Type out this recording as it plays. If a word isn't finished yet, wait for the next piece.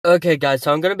Okay, guys,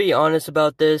 so I'm gonna be honest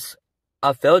about this.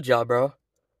 I failed y'all, bro.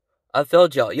 I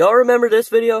failed y'all. Y'all remember this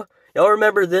video? Y'all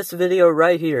remember this video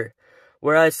right here,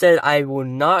 where I said I will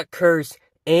not curse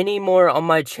anymore on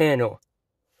my channel.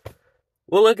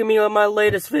 Well, look at me on my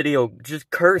latest video, just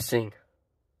cursing.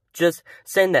 Just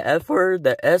saying the F word,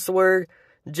 the S word,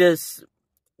 just,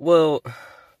 well,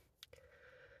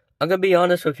 I'm gonna be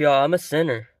honest with y'all, I'm a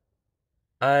sinner.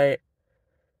 I,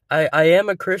 I am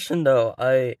a Christian, though.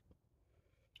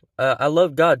 I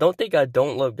love God. Don't think I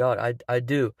don't love God. I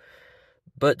do.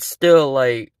 But still,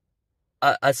 like,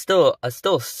 I still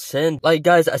sin. Like,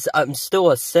 guys, I'm still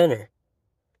a sinner.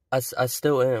 I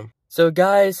still am. So,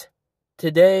 guys,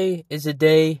 today is a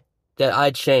day that I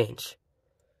change.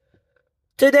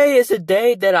 Today is a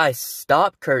day that I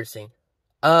stop cursing.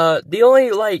 The only,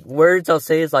 like, words I'll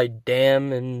say is, like,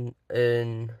 damn and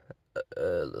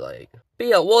like, but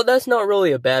yeah, well, that's not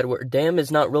really a bad word. Damn is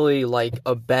not really, like,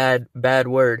 a bad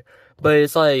word. But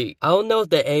it's like, I don't know if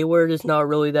the A word is not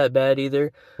really that bad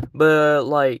either. But,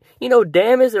 like,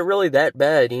 damn isn't really that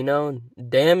bad,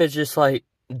 Damn is just like,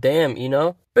 damn,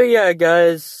 But yeah,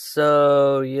 guys,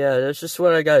 so, yeah, that's just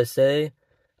what I gotta say.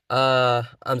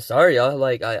 I'm sorry, y'all.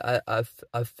 Like, I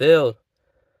failed.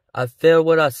 I failed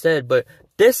what I said, but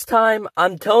this time,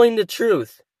 I'm telling the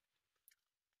truth.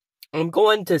 I'm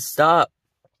going to stop.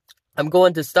 I'm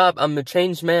a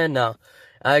changed man now.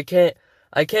 I can't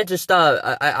just stop.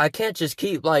 I can't just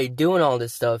keep, like, doing all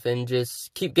this stuff and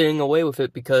just keep getting away with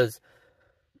it because,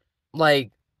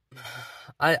 like,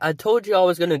 I told you I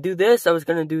was gonna do this, I was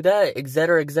gonna do that,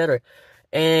 etc., etc.,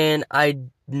 and I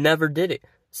never did it.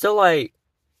 So, like,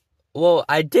 well,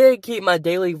 I did keep my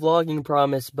daily vlogging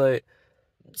promise, but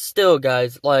still,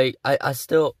 guys, like, I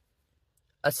still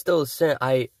sin.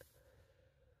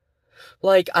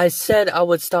 Like, I said I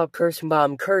would stop cursing, but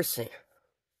I'm cursing.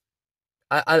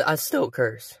 I still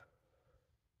curse.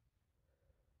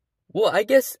 Well, I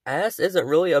guess ass isn't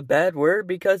really a bad word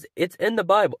because it's in the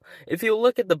Bible. If you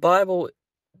look at the Bible,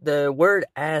 the word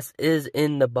ass is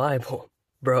in the Bible,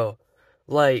 bro.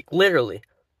 Like, literally.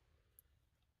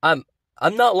 I'm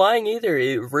not lying either.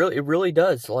 It really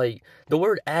does. Like, the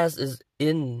word ass is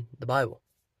in the Bible.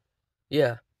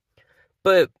 Yeah.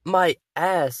 But my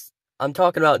ass, I'm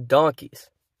talking about donkeys.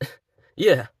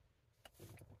 Yeah.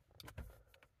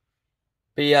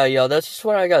 But yeah, y'all, that's just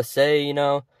what I gotta say,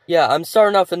 Yeah, I'm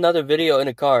starting off another video in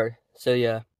a car, so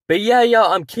yeah. But yeah,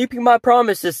 y'all, I'm keeping my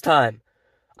promise this time.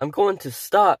 I'm going to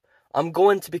stop. I'm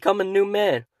going to become a new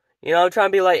man. I'm trying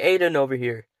to be like Aiden over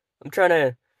here. I'm trying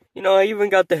to, I even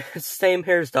got the same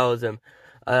hairstyle as him.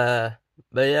 But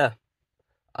yeah.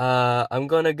 I'm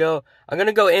gonna go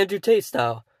Andrew Tate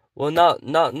style. Well, not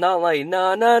like,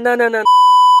 no.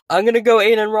 I'm gonna go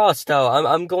Aiden Ross style.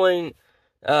 I'm going,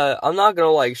 I'm not gonna,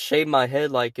 like, shave my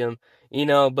head like him,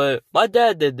 but my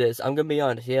dad did this. I'm gonna be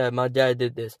honest. Yeah, my dad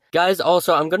did this. Guys,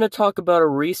 also, I'm gonna talk about a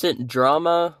recent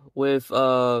drama with,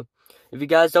 if you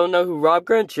guys don't know who Rob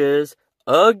Grinch is,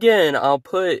 again, I'll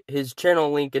put his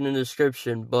channel link in the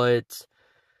description, but,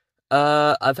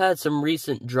 I've had some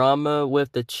recent drama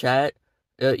with the chat.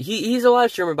 He's a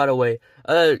live streamer, by the way.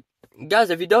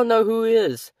 Guys, if you don't know who he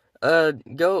is,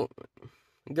 go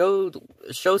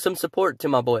show some support to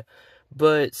my boy.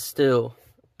 But still,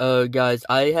 guys,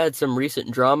 I had some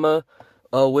recent drama,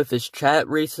 with his chat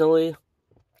recently.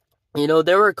 They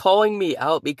were calling me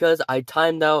out because I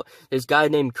timed out this guy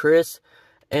named Chris,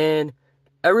 and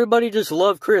everybody just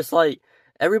loved Chris. Like,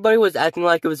 everybody was acting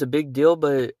like it was a big deal,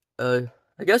 but, I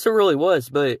guess it really was.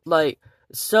 But, like,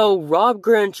 so Rob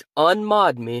Grinch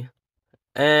unmod me,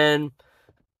 and,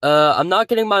 I'm not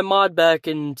getting my mod back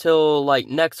until, like,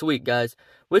 next week, guys.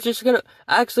 Which is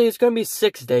actually, it's gonna be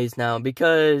 6 days now,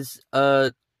 because,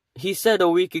 he said a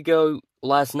week ago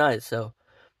last night, so,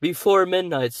 before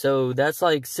midnight, so that's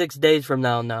like 6 days from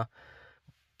now.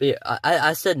 But yeah,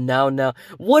 I said now.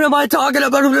 What am I talking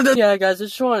about? Yeah, guys, I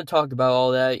just want to talk about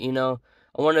all that,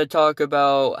 I want to talk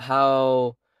about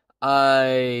how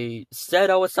I said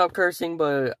I would stop cursing,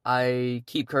 but I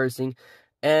keep cursing.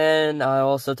 And I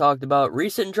also talked about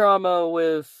recent drama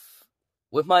with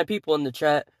my people in the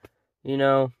chat.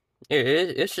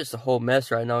 It's just a whole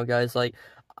mess right now, guys. Like,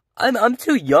 I'm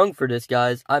too young for this,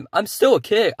 guys. I'm still a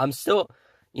kid. I'm still,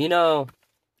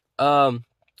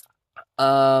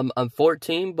 I'm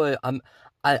 14, but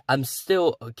I'm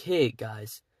still a kid,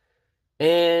 guys.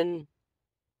 And,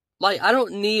 like, I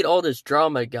don't need all this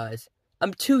drama, guys.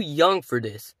 I'm too young for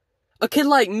this. A kid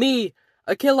like me,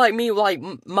 like,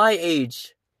 my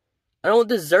age, I don't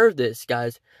deserve this,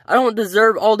 guys. I don't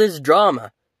deserve all this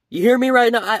drama. You hear me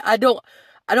right now? I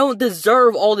don't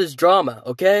deserve all this drama,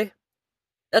 okay?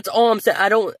 That's all I'm saying. I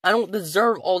don't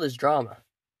deserve all this drama.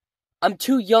 I'm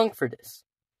too young for this.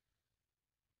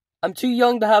 I'm too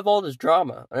young to have all this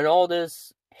drama and all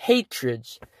this hatred.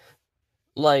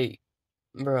 Like,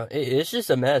 bro, it's just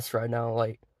a mess right now.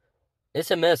 Like, it's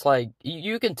a mess. Like,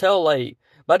 you can tell, like,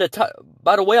 by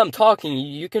the way I'm talking,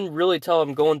 you can really tell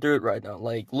I'm going through it right now.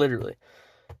 Like, literally.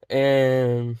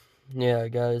 And, yeah,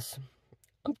 guys.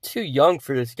 I'm too young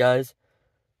for this, guys.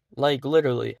 Like,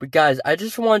 literally. But, guys, I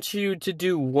just want you to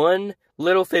do one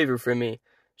little favor for me.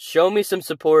 Show me some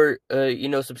support.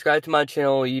 Subscribe to my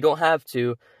channel. You don't have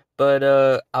to. But,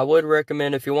 I would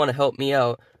recommend if you want to help me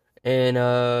out. And,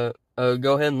 go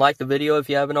ahead and like the video if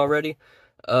you haven't already.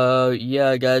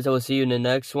 Yeah, guys, I will see you in the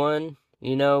next one.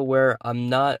 Where I'm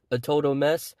not a total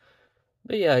mess.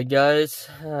 But, yeah, guys,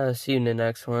 see you in the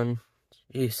next one.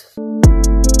 Jeez.